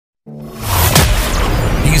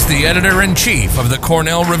He's the editor-in-chief of the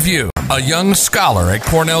Cornell Review, a young scholar at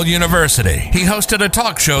Cornell University. He hosted a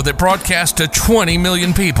talk show that broadcast to 20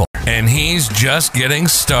 million people, and he's just getting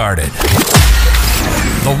started.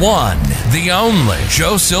 The one, the only,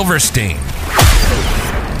 Joe Silverstein.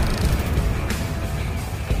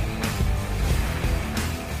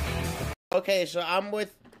 Okay, so I'm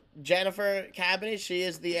with Jennifer Kabbany. She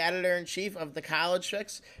is the editor-in-chief of the College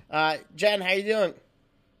Fix. Jen, how you doing?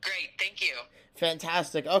 Great, thank you.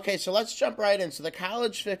 Fantastic. Okay, so let's jump right in. So the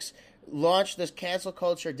College Fix launched this cancel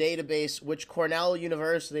culture database, which Cornell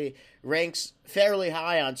University ranks fairly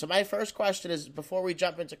high on. So my first question is, before we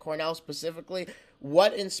jump into Cornell specifically,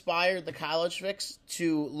 what inspired the College Fix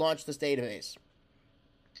to launch this database?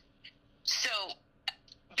 So,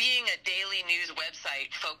 being a daily news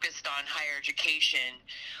website focused on higher education,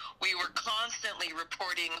 we were constantly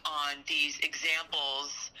reporting on these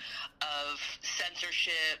examples of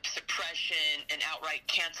censorship, suppression, and outright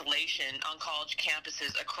cancellation on college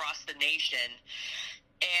campuses across the nation.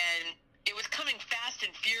 And it was coming fast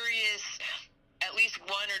and furious, at least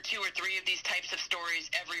one or two or three of these types of stories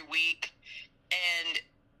every week. And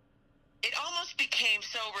it almost became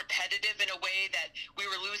so repetitive in a way that we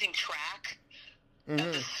were losing track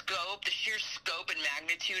of the scope, the sheer scope and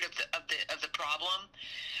magnitude of the problem.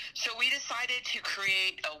 So we decided to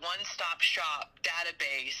create a one-stop shop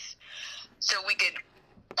database so we could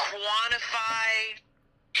quantify,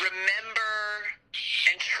 remember,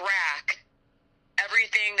 and track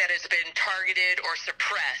everything that has been targeted or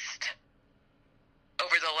suppressed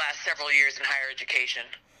over the last several years in higher education.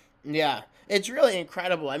 Yeah, it's really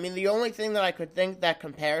incredible. I mean, the only thing that I could think that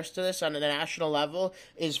compares to this on a national level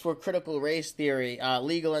is for critical race theory.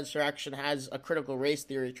 Legal Insurrection has a critical race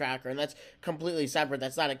theory tracker, and that's completely separate.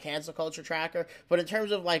 That's not a cancel culture tracker. But in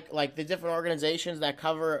terms of like the different organizations that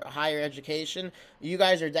cover higher education, you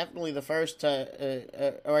guys are definitely the first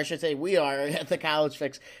to, or I should say, we are at the College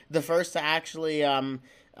Fix, the first to actually,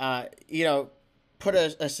 put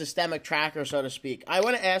a systemic tracker, so to speak. I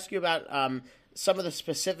want to ask you about some of the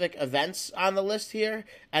specific events on the list here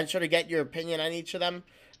and sort of get your opinion on each of them.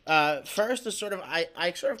 First is sort of,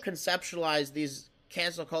 I sort of conceptualize these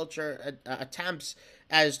cancel culture attempts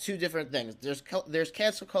as two different things. There's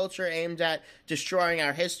cancel culture aimed at destroying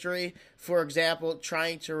our history. For example,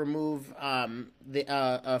 trying to remove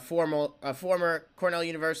a former Cornell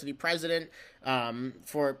University president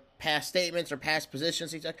for past statements or past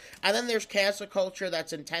positions he took. And then there's cancel culture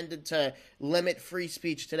that's intended to limit free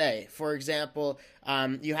speech today. For example,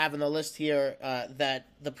 you have in the list here that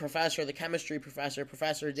the chemistry professor,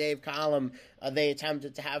 Professor Dave Collum, they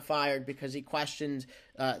attempted to have fired because he questioned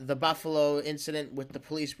the Buffalo incident with the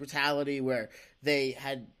police brutality where they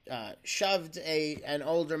had shoved an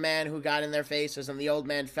older man who got in their faces, and the old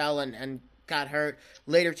man fell and got hurt.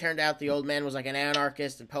 Later turned out the old man was like an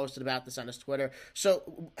anarchist and posted about this on his Twitter.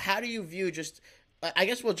 So how do you view I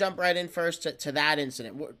guess we'll jump right in first to that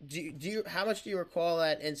incident. How much do you recall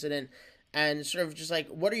that incident, and sort of just like,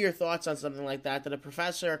 what are your thoughts on something like that a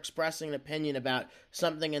professor expressing an opinion about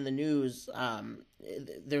something in the news,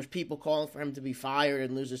 there's people calling for him to be fired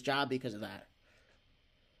and lose his job because of that?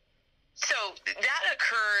 So that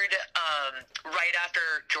occurred right after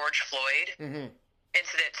George Floyd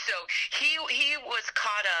incident. So he was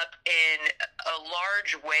caught up in a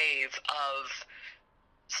large wave of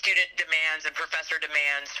student demands and professor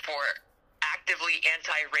demands for actively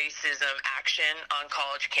anti-racism action on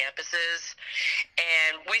college campuses.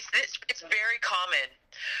 And it's very common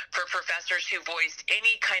for professors who voiced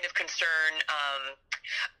any kind of concern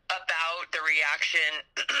about the reaction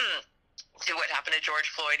to what happened to George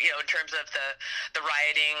Floyd, in terms of the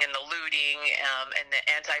rioting and the looting and the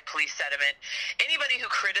anti-police sentiment. Anybody who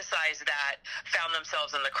criticized that found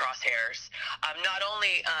themselves in the crosshairs. Not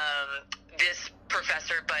only this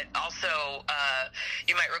professor, but also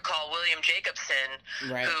you might recall William Jacobson,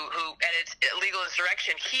 right, who at its Legal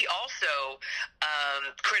Insurrection, he also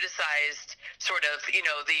criticized sort of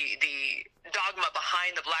the dogma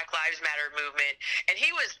behind the Black Lives Matter movement, and he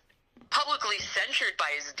was publicly censured by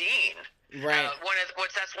his dean. Right.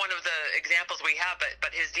 That's one of the examples we have,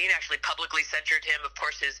 but his dean actually publicly censured him. Of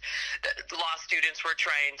course, his law students were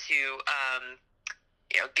trying to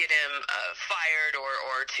get him fired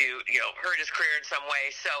or to hurt his career in some way.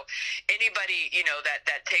 So anybody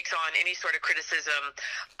that takes on any sort of criticism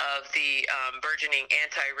of the burgeoning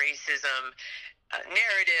anti-racism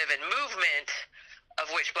narrative and movement, of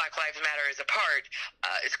which Black Lives Matter is a part,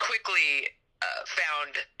 is quickly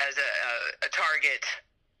found as a target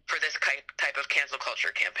for this type of cancel culture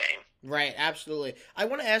campaign. Right, absolutely. I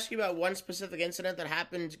want to ask you about one specific incident that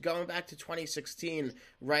happened going back to 2016,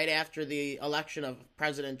 right after the election of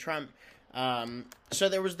President Trump. So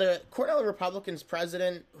there was the Cornell Republicans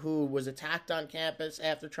president who was attacked on campus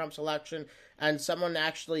after Trump's election, and someone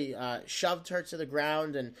actually shoved her to the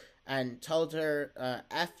ground and told her,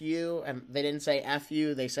 F you, and they didn't say F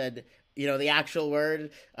you, they said, the actual word,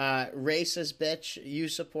 racist bitch, you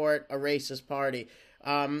support a racist party.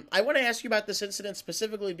 I want to ask you about this incident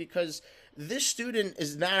specifically because this student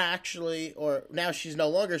is not actually, or now she's no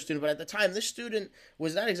longer a student, but at the time, this student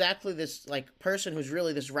was not exactly this person who's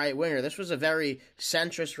really this right winger. This was a very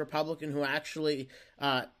centrist Republican who actually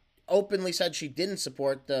openly said she didn't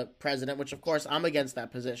support the president, which of course I'm against that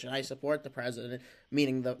position. I support the president,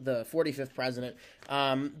 meaning the 45th president.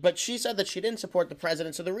 But she said that she didn't support the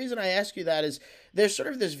president. So the reason I ask you that is there's sort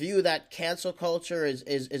of this view that cancel culture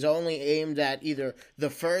is only aimed at either the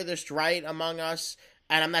furthest right among us.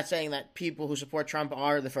 And I'm not saying that people who support Trump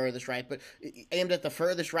are the furthest right, but aimed at the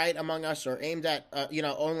furthest right among us, or aimed at,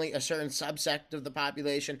 only a certain subsect of the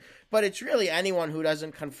population. But it's really anyone who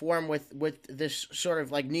doesn't conform with this sort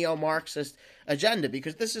of neo-Marxist agenda,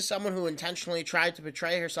 because this is someone who intentionally tried to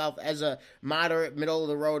portray herself as a moderate,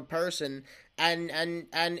 middle-of-the-road person, and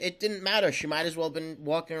it didn't matter. She might as well have been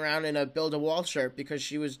walking around in a Build-A-Wall shirt because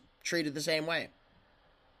she was treated the same way.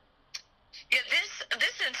 Yeah,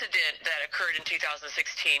 this incident that occurred in 2016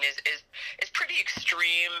 is pretty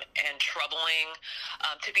extreme and troubling.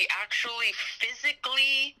 To be actually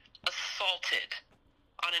physically assaulted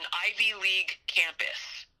on an Ivy League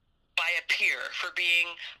campus by a peer for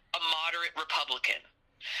being a moderate Republican.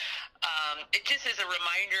 It just is a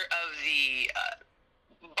reminder of the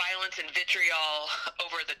violence and vitriol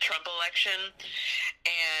over the Trump election,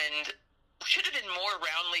 and should have been more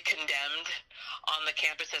roundly condemned on the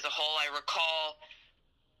campus as a whole. I recall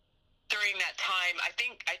during that time, I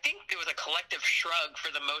think there was a collective shrug for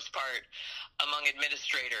the most part among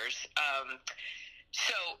administrators.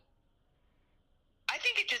 So I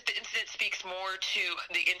think the incident speaks more to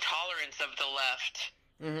the intolerance of the left.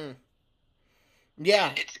 Mm-hmm.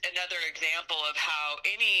 Yeah. It's another example of how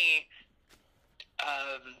any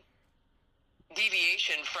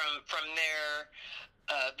deviation from their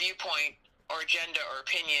viewpoint or agenda or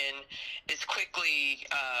opinion is quickly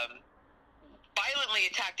violently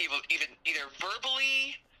attacked, either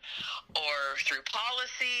verbally or through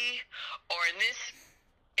policy, or in this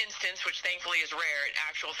instance, which thankfully is rare, an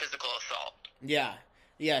actual physical assault.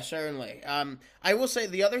 Yeah, certainly. I will say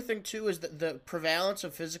the other thing, too, is that the prevalence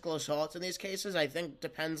of physical assaults in these cases, I think,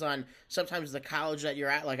 depends on sometimes the college that you're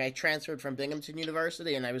at. I transferred from Binghamton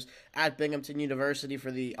University, and I was at Binghamton University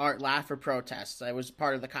for the Art Laffer protests. I was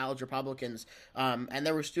part of the college Republicans, and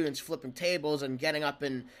there were students flipping tables and getting up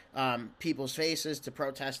in people's faces to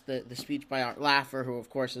protest the speech by Art Laffer, who,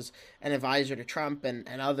 of course, is an advisor to Trump and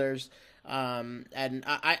others. And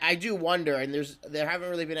I do wonder, and there haven't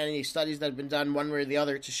really been any studies that have been done one way or the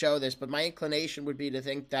other to show this, but my inclination would be to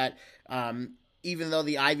think that even though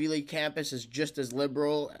the Ivy League campus is just as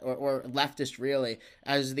liberal or leftist really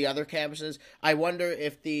as the other campuses, I wonder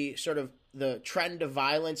if the trend of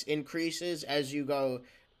violence increases as you go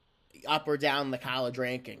up or down the college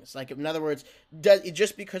rankings. In other words,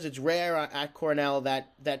 just because it's rare at Cornell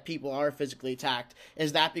that people are physically attacked,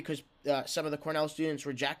 is that because some of the Cornell students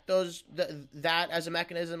reject that as a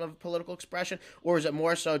mechanism of political expression, or is it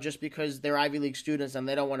more so just because they're Ivy League students and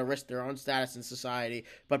they don't want to risk their own status in society,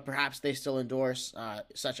 but perhaps they still endorse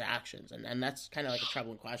such actions? And that's kind of a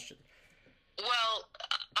troubling question. Well,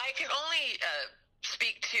 I can only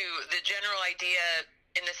speak to the general idea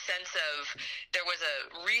in the sense of there was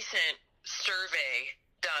a recent survey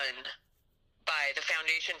done by the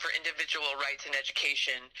Foundation for Individual Rights in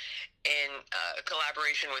Education in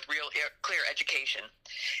collaboration with Clear Education.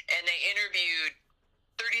 And they interviewed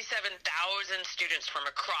 37,000 students from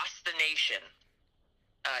across the nation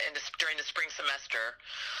during the spring semester,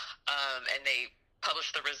 and they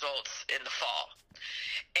published the results in the fall.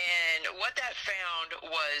 And what that found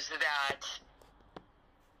was that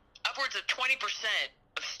upwards of 20%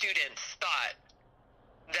 of students thought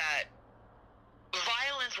that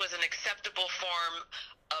violence was an acceptable form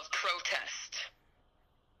of protest.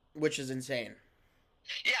 Which is insane.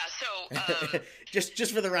 Yeah, so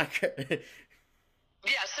just for the record.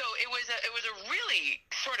 Yeah, so it was a really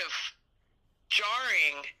sort of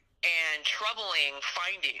jarring and troubling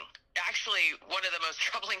finding. Actually, one of the most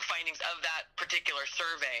troubling findings of that particular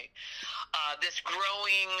survey. This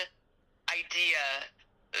growing idea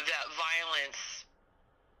that violence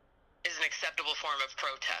is an acceptable form of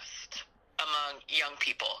protest among young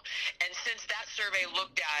people. And since that survey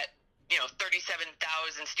looked at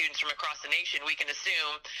 37,000 students from across the nation, we can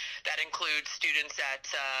assume that includes students at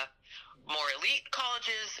more elite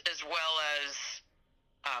colleges as well as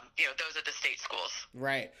those at the state schools.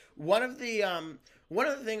 Right. One of the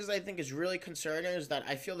things that I think is really concerning is that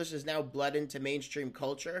I feel this is now bled into mainstream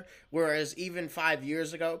culture, whereas even 5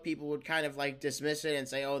 years ago, people would kind of like dismiss it and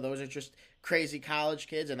say, oh, those are just crazy college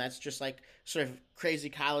kids, and that's just like sort of crazy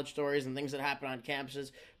college stories and things that happen on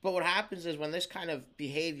campuses. But what happens is when this kind of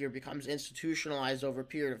behavior becomes institutionalized over a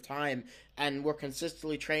period of time, and we're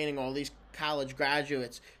consistently training all these college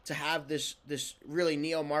graduates to have this really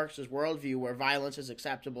neo-Marxist worldview where violence is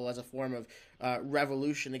acceptable as a form of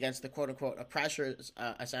revolution against the quote-unquote oppressors,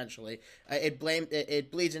 essentially, it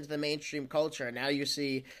bleeds into the mainstream culture. And now you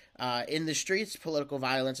see in the streets political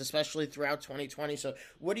violence, especially throughout 2020. So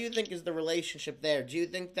what do you think is the relationship there? Do you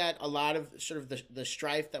think that a lot of sort of the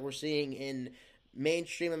strife that we're seeing in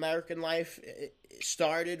mainstream American life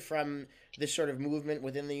started from this sort of movement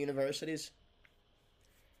within the universities?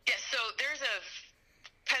 Yes, so there's a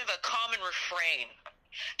kind of a common refrain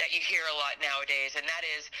that you hear a lot nowadays, and that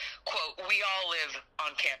is, quote, "we all live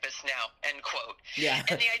on campus now," end quote. Yeah.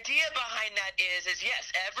 And the idea behind that is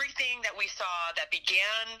yes, everything that we saw that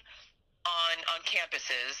began on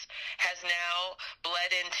campuses has now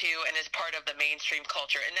bled into and is part of the mainstream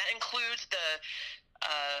culture, and that includes the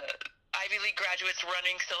Ivy League graduates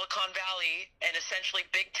running Silicon Valley and essentially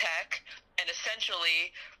big tech and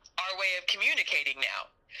essentially our way of communicating now.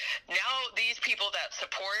 Now these people that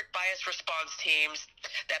support biased response teams,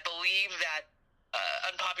 that believe that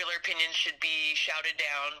unpopular opinions should be shouted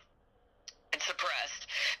down and suppressed,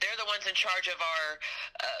 they're the ones in charge of our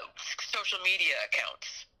social media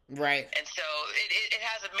accounts. Right. And so it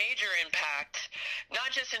has a major impact,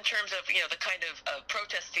 not just in terms of, the kind of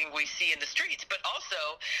protesting we see in the streets, but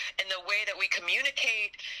also in the way that we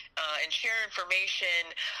communicate and share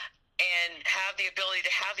information and have the ability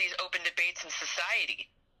to have these open debates in society.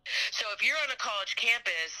 So if you're on a college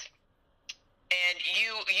campus and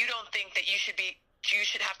you don't think that you should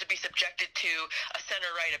have to be subjected to a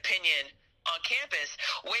center-right opinion on campus,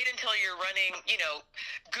 wait until you're running,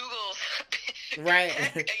 Google's right.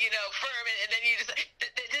 firm, and then you just,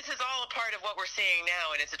 this is all a part of what we're seeing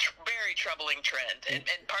now, and it's a very troubling trend, and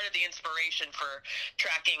part of the inspiration for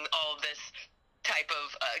tracking all of this type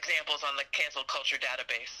of examples on the cancel culture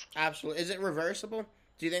database. Absolutely. Is it reversible?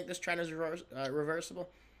 Do you think this trend is reversible?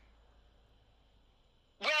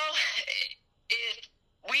 Well,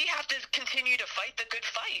 we have to continue to fight the good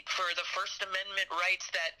fight for the First Amendment rights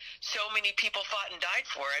that so many people fought and died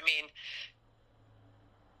for. I mean,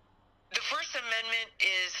 the First Amendment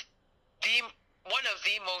is one of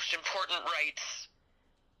the most important rights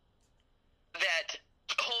that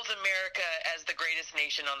holds America as the greatest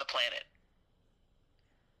nation on the planet.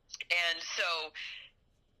 And so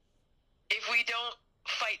if we don't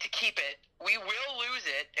fight to keep it, we will lose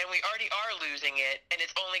it, and we already are losing it, and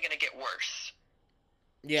it's only going to get worse.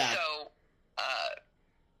 Yeah. So,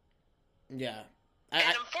 yeah.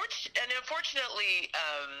 Unfortunately,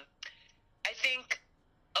 I think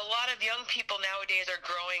a lot of young people nowadays are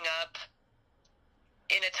growing up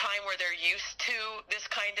in a time where they're used to this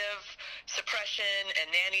kind of suppression and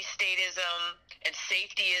nanny statism and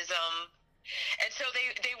safetyism, and so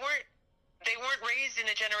they weren't raised in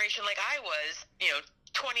a generation like I was,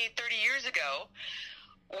 20, 30 years ago,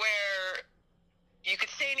 where you could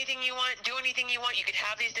say anything you want, do anything you want. You could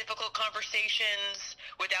have these difficult conversations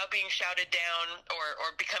without being shouted down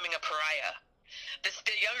or becoming a pariah. The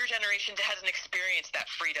younger generation hasn't experienced that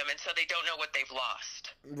freedom, and so they don't know what they've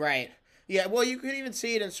lost. Right. Yeah, well, you could even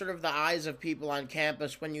see it in sort of the eyes of people on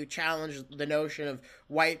campus when you challenge the notion of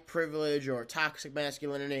white privilege or toxic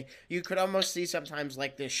masculinity. You could almost see sometimes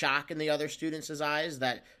like the shock in the other students' eyes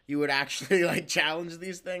that you would actually like challenge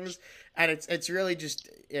these things. And it's really just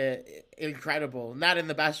incredible. Not in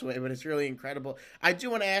the best way, but it's really incredible. I do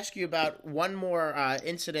want to ask you about one more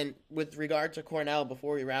incident with regard to Cornell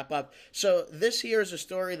before we wrap up. So this here is a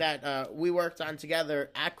story that we worked on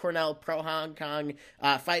together at Cornell, pro-Hong Kong,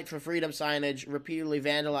 fight for freedom signage, repeatedly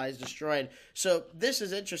vandalized, destroyed. So this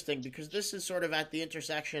is interesting because this is sort of at the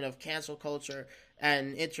intersection of cancel culture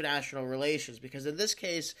and international relations. Because in this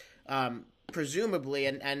case, presumably,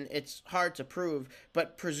 and it's hard to prove,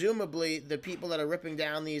 but presumably the people that are ripping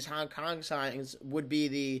down these Hong Kong signs would be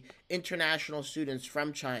the international students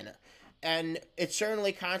from China. And it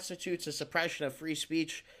certainly constitutes a suppression of free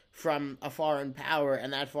speech from a foreign power,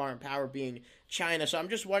 and that foreign power being China. So I'm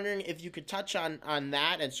just wondering if you could touch on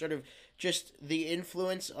that and sort of just the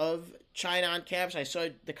influence of China on campus. I saw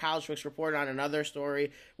the College Fix report on another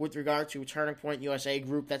story with regard to Turning Point USA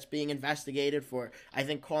group that's being investigated for, I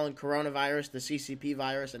think, calling coronavirus the CCP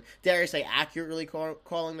virus, and dare I say accurately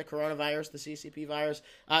calling the coronavirus the CCP virus.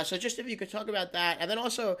 So just if you could talk about that. And then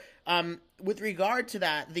also, with regard to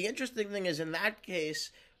that, the interesting thing is in that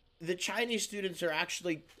case, the Chinese students are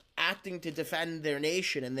actually acting to defend their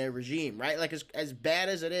nation and their regime, right? Like, as bad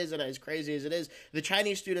as it is and as crazy as it is, the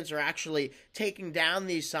Chinese students are actually taking down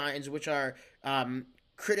these signs which are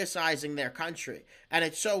criticizing their country. And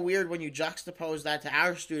it's so weird when you juxtapose that to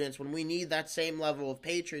our students when we need that same level of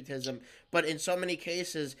patriotism. But in so many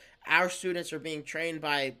cases, our students are being trained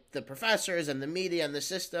by the professors and the media and the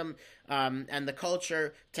system and the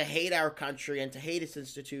culture to hate our country and to hate its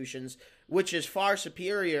institutions, which is far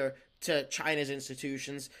superior to China's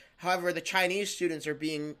institutions. However, the Chinese students are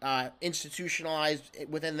being institutionalized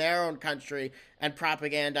within their own country and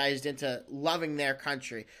propagandized into loving their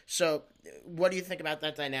country. So what do you think about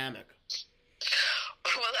that dynamic?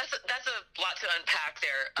 Well, that's a lot to unpack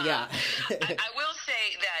there. Yeah. I will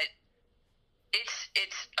say that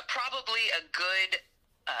it's probably a good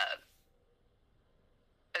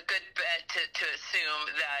bet to assume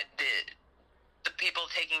that the people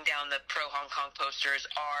taking down the pro-Hong Kong posters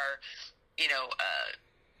are,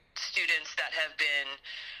 students that have been,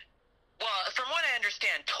 well, from what I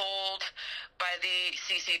understand, told by the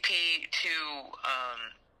CCP to,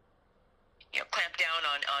 clamp down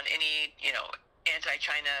on any,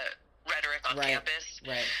 anti-China rhetoric on campus.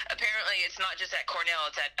 Right. Apparently, it's not just at Cornell;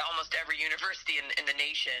 it's at almost every university in the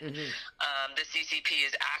nation. Mm-hmm. The CCP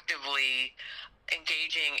is actively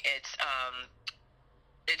engaging its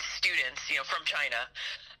students, from China,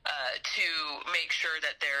 to make sure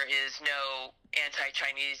that there is no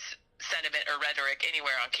anti-Chinese sentiment or rhetoric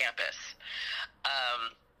anywhere on campus.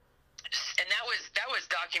 And that was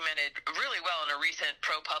documented really well in a recent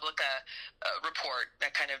ProPublica report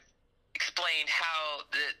that kind of explained how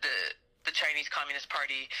the Chinese Communist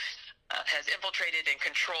Party has infiltrated and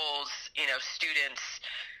controls, students,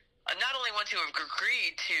 not only ones who have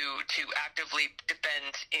agreed to actively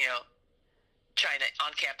defend, China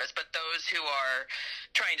on campus, but those who are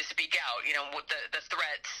trying to speak out, with the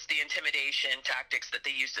threats, the intimidation tactics that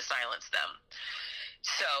they use to silence them.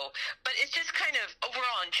 So, but it's just kind of,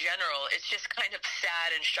 overall in general, it's just kind of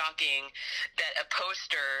sad and shocking that a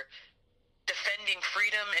poster defending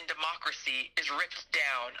freedom and democracy is ripped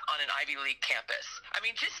down on an Ivy League campus. I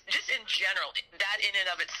mean, just in general, that in and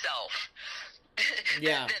of itself,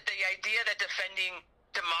 yeah. the idea that defending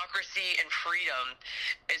democracy and freedom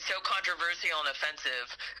is so controversial and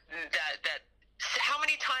offensive that how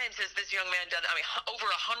many times has this young man done? I mean, over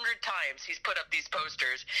 100 times he's put up these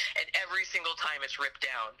posters, and every single time it's ripped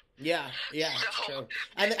down. Yeah, so, true.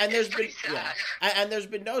 And there's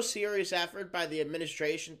been no serious effort by the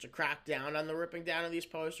administration to crack down on the ripping down of these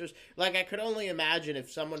posters. Like, I could only imagine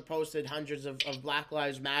if someone posted hundreds of Black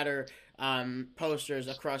Lives Matter posters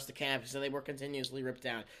across the campus and they were continuously ripped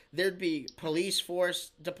down. There'd be police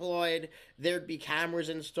force deployed, there'd be cameras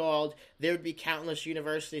installed, there'd be countless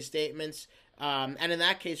university statements. And in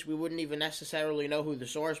that case, we wouldn't even necessarily know who the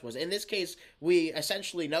source was. In this case, we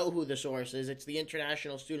essentially know who the source is. It's the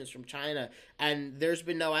international students from China, and there's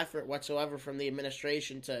been no effort whatsoever from the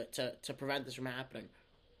administration to prevent this from happening.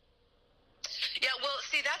 Yeah, well,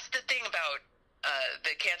 see, that's the thing about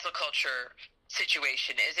the cancel culture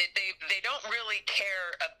situation is they don't really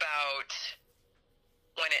care about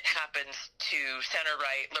when it happens to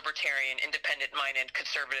center-right, libertarian, independent-minded,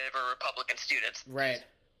 conservative, or Republican students. Right.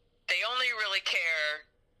 They only really care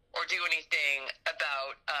or do anything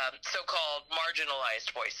about so-called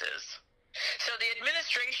marginalized voices. So the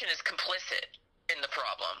administration is complicit in the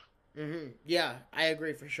problem. Mm-hmm. Yeah, I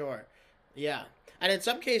agree for sure. Yeah. And in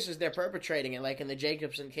some cases, they're perpetrating it, like in the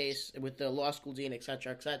Jacobson case with the law school dean, et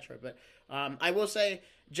cetera, et cetera. But I will say,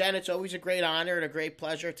 Jen, it's always a great honor and a great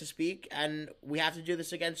pleasure to speak, and we have to do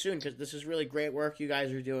this again soon because this is really great work you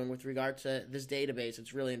guys are doing with regard to this database.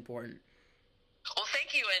 It's really important. Well,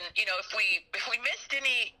 thank you. And, if we missed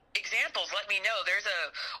any examples, let me know. There's a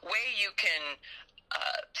way you can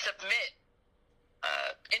submit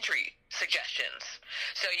entry suggestions.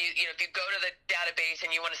 So if you go to the database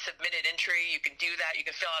and you want to submit an entry, you can do that. You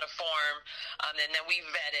can fill out a form, and then we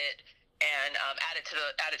vet it and add it to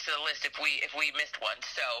the list if we missed one.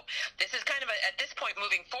 So this is kind of at this point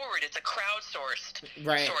moving forward, it's a crowdsourced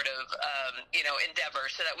sort of endeavor,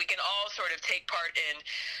 so that we can all sort of take part in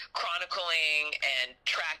chronicling and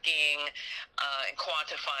tracking and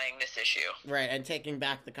quantifying this issue. Right, and taking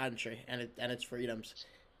back the country and its freedoms.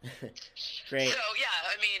 Great. So yeah,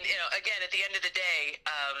 I mean, again, at the end of the day,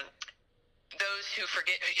 those who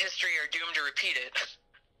forget history are doomed to repeat it.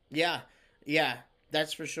 Yeah,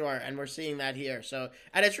 that's for sure, and we're seeing that here. So,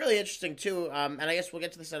 and it's really interesting too. And I guess we'll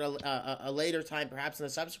get to this at a later time, perhaps in a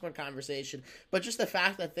subsequent conversation. But just the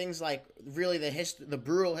fact that things like really the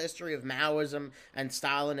brutal history of Maoism and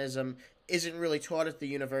Stalinism isn't really taught at the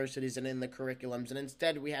universities and in the curriculums, and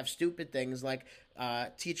instead we have stupid things like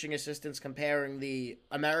teaching assistants comparing the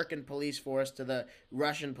American police force to the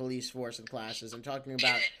Russian police force in classes, and talking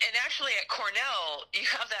about. And actually, at Cornell, you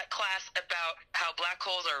have that class about how black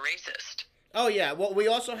holes are racist. Oh yeah, well we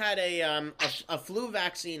also had a flu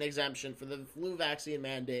vaccine exemption for the flu vaccine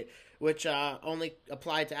mandate, which only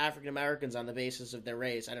applied to African Americans on the basis of their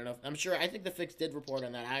race. I don't know. I think the Fix did report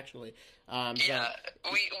on that actually. Yeah,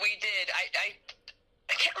 we did.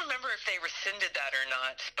 I can't remember if they rescinded that or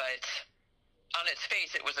not, but on its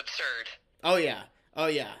face, it was absurd. Oh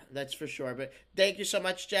yeah, that's for sure. But thank you so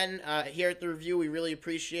much, Jen. Here at the Review, we really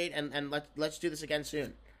appreciate, and let's do this again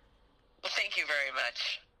soon. Well, thank you very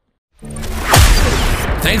much.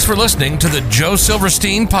 Thanks for listening to the Joe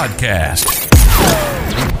Silverstein Podcast.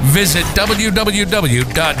 Visit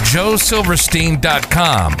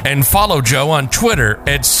www.joesilverstein.com and follow Joe on Twitter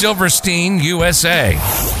at SilversteinUSA.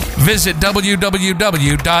 Visit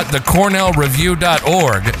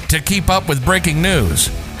www.thecornellreview.org to keep up with breaking news,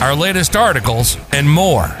 our latest articles, and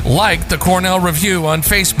more. Like the Cornell Review on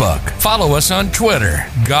Facebook. Follow us on Twitter.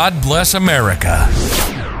 God bless America.